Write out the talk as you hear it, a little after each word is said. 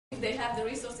they have the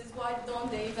resources, why don't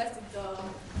they invest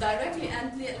it directly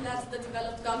and let the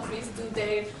developed countries do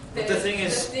their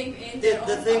thing in their own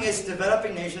The thing is,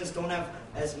 developing nations don't have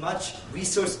as much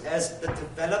resource as the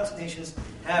developed nations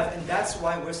have, and that's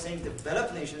why we're saying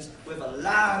developed nations with a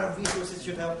lot of resources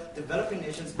should help developing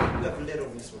nations who have little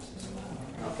resources.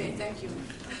 Okay, thank you.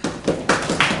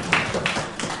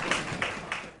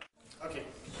 Okay,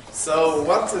 so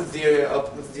what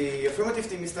the affirmative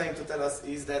team is trying to tell us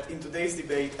is that in today's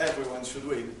debate, everyone should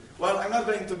win. Well, I'm not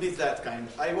going to be that kind.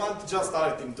 I want just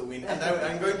our team to win, and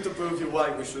I'm going to prove you why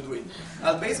we should win.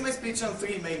 I'll base my speech on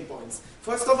 3 main points.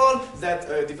 First of all,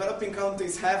 that developing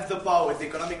countries have the power, the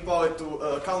economic power to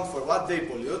account for what they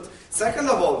pollute. Second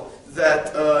of all,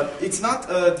 that it's not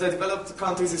the developed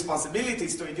countries'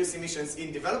 responsibilities to reduce emissions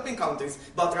in developing countries,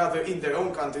 but rather in their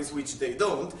own countries, which they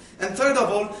don't. And third of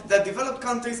all, that developed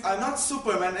countries are not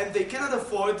Superman, and they cannot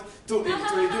afford to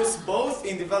reduce both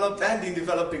in developed and in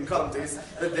developing countries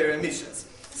their emissions.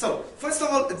 So, first of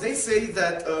all, they say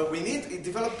that we need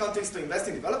developed countries to invest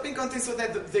in developing countries so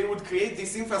that they would create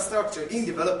this infrastructure in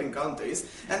developing countries,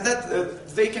 and that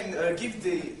they can give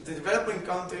the developing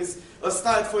countries a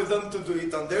start for them to do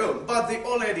it on their own. But they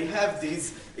already have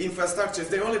these infrastructures.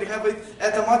 They already have it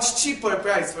at a much cheaper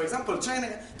price. For example,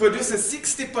 China produces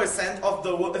 60% of the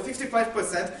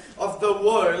 55% of the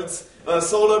world's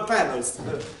solar panels.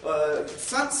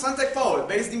 Suntec Power,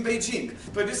 based in Beijing,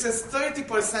 produces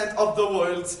 30% of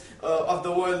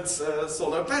the world's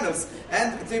solar panels,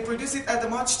 and they produce it at a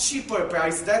much cheaper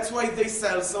price. That's why they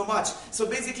sell so much. So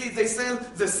basically, they sell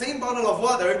the same bottle of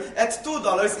water at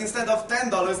 $2 instead of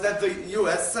 $10 that the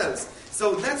US sells.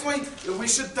 So that's why we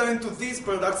should turn to these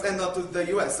products and not to the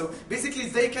US. So basically,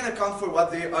 they can account for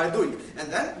what they are doing. And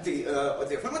then the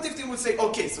affirmative team would say,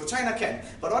 okay, so China can.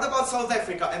 But what about South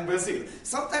Africa and Brazil?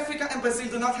 South Africa and Brazil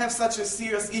do not have such a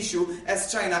serious issue as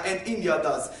China and India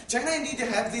does. China and India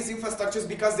have these infrastructures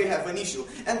because they have an issue,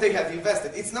 and they have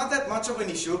invested. It's not that much of an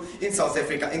issue in South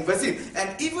Africa and Brazil.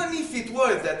 And even if it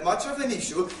were that much of an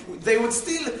issue, it would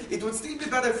still be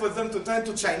better for them to turn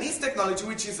to Chinese technology,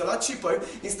 which is a lot cheaper,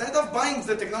 instead of buying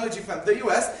the technology from the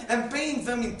US and paying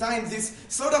them in time this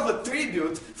sort of a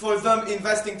tribute for them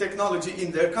investing technology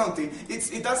in their country.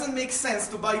 It doesn't make sense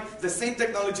to buy the same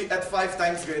technology at 5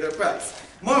 times greater price.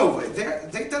 Moreover,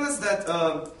 they tell us that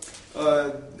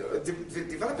the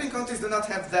developing countries do not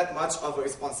have that much of a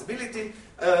responsibility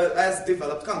as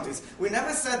developed countries. We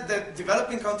never said that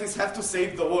developing countries have to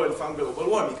save the world from global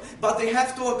warming, but they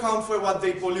have to account for what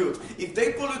they pollute. If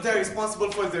they pollute, they're responsible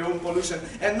for their own pollution,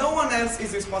 and no one else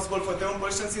is responsible for their own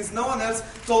pollution since no one else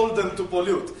told them to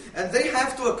pollute. And they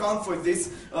have to account for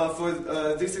this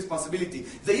responsibility.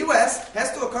 The US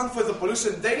has to account for the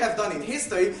pollution they have done in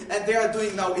history and they are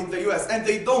doing now in the US, and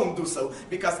they don't do so,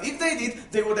 because if they did,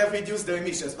 they would have reduced their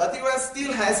emissions. But the US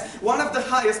still has one of the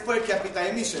highest per capita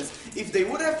emissions. If they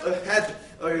would have had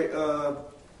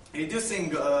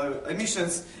reducing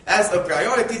emissions as a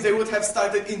priority, they would have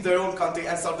started in their own country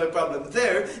and solved the problem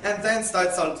there, and then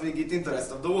start solving it in the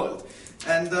rest of the world.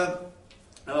 And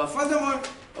furthermore,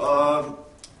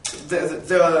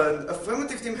 the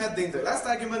affirmative team had in the last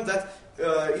argument that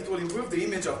it will improve the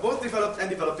image of both developed and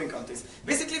developing countries.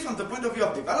 Basically, from the point of view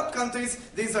of developed countries,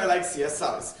 these are like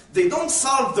CSRs. They don't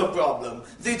solve the problem.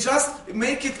 They just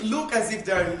make it look as if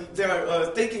they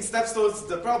are taking steps towards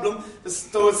the problem,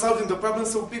 towards solving the problem,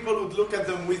 so people would look at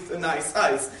them with nice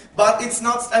eyes. But it's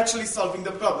not actually solving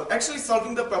the problem. Actually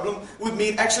solving the problem would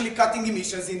mean actually cutting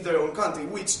emissions in their own country,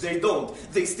 which they don't.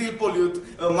 They still pollute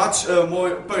much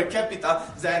more per capita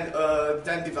than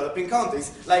developing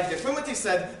countries. Like the affirmative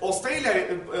said,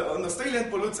 an Australian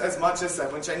pollutes as much as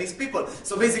 7 Chinese people.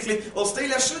 So basically,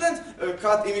 Australia shouldn't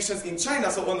cut emissions in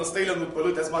China, so an Australian would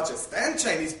pollute as much as 10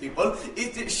 Chinese people.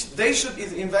 They should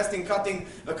invest in cutting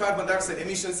carbon dioxide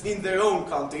emissions in their own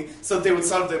country, so they would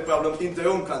solve their problem in their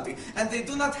own country. And they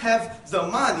do not have the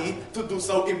money to do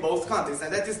so in both countries.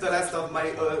 And that is the last of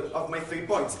my 3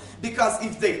 points. Because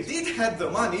if they did have the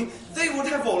money, they would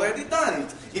have already done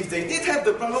it. If they did have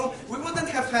the problem, we wouldn't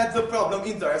have had the problem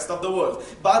in the rest of the world.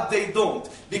 But they don't,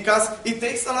 because it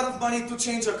takes a lot of money to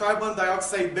change a carbon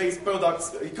dioxide-based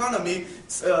products economy,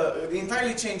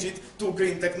 entirely change it to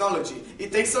green technology.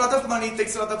 It takes a lot of money, it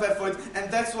takes a lot of effort,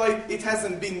 and that's why it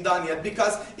hasn't been done yet.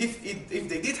 Because if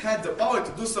they did have the power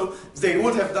to do so, they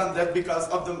would have done that because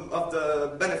of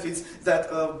the benefits that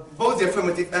both the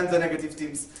affirmative and the negative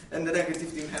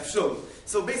team have shown.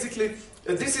 So basically,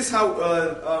 this is how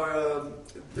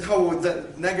the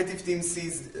negative team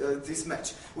sees this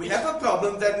match. We have a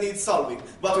problem that needs solving,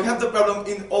 but we have the problem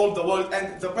in all the world,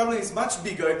 and the problem is much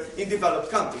bigger in developed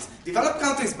countries. Developed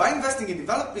countries, by investing in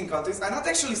developing countries, are not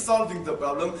actually solving the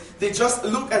problem. They just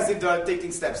look as if they are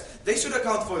taking steps. They should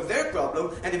account for their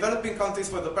problem, and developing countries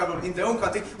for the problem in their own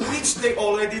country, which they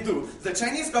already do. The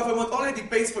Chinese government already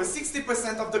pays for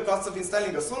 60% of the cost of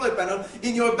installing a solar panel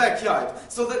in your backyard.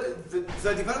 So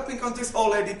the developing countries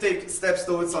already take steps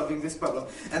towards solving this problem.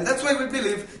 And that's why we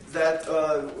believe that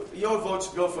your vote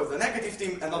should go for the negative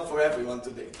team and not for everyone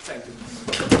today. Thank you.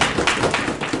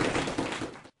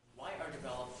 Why are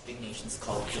developing nations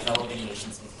called developing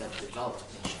nations instead of developed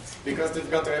nations? Because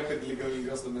they've got a rapidly growing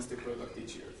gross domestic product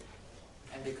each year.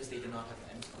 And because they do not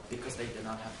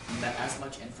have as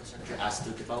much infrastructure as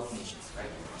do developed nations, right?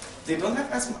 They don't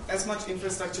have as much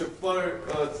infrastructure per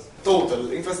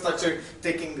total infrastructure,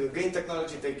 taking green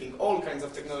technology, taking all kinds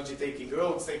of technology, taking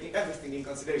roads, taking everything in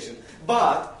consideration.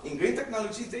 But in green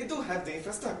technology, they do have the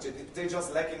infrastructure. They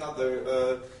just lack in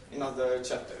other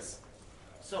chapters.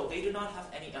 So they do not have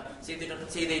any.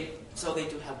 So they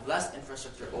do have less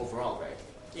infrastructure overall, right?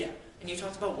 Yeah. And you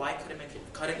talked about why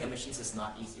cutting emissions is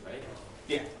not easy, right?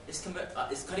 Yeah.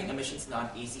 Is cutting emissions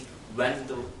not easy when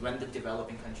the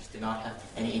developing countries do not have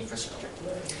any infrastructure?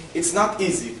 It's not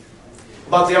easy,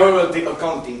 but they are already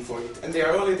accounting for it, and they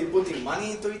are already putting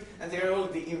money into it, and they are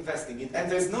already investing it. And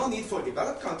there's no need for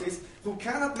developed countries who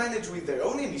cannot manage with their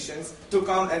own emissions to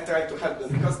come and try to help them,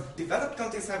 because developed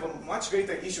countries have a much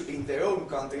greater issue in their own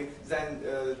country than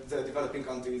the developing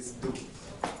countries do.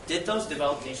 Did those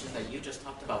developed nations that you just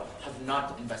talked about have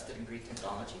not invested in green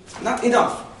technology? Not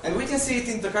enough. And we can see it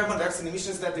in the carbon dioxide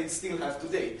emissions that they still have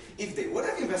today. If they would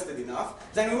have invested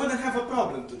enough, then we wouldn't have a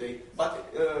problem today.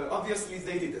 But obviously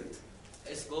they didn't.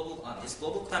 Is global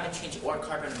climate change or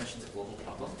carbon emissions a global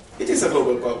problem? It is a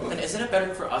global problem. Then isn't it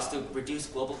better for us to reduce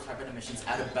global carbon emissions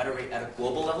at a better rate at a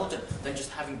global level than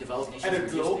just having developed nations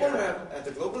At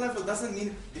a global level doesn't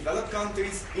mean developed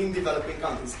countries in developing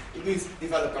countries. It means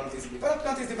developed countries in developed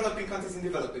countries, developing countries in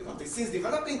developing countries. Since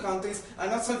developing countries are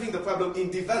not solving the problem in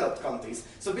developed countries.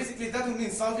 So basically that would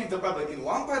mean solving the problem in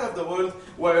one part of the world,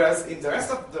 whereas in the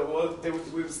rest of the world they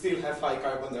will still have high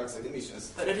carbon dioxide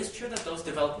emissions. But it is true that those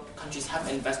developed countries have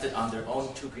invested on their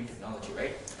own to green technology,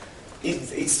 right?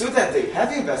 It's true that they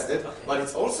have invested, okay, but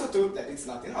it's also true that it's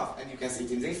not enough, and you can see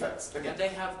it in the effects. And they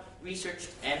have researched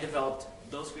and developed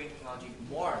those green technology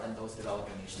more than those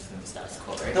developing nations in the status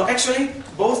quo, right? No, actually,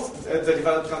 both the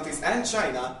developed countries and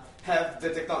China have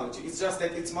the technology. It's just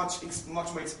that it's much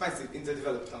more expensive in the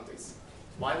developed countries.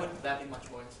 Why would that be much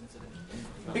more expensive in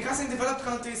because in developed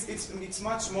countries, it's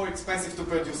much more expensive to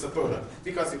produce a product.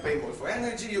 Because you pay more for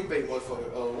energy, you pay more for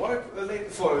work,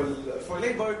 for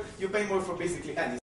labor, you pay more for basically anything.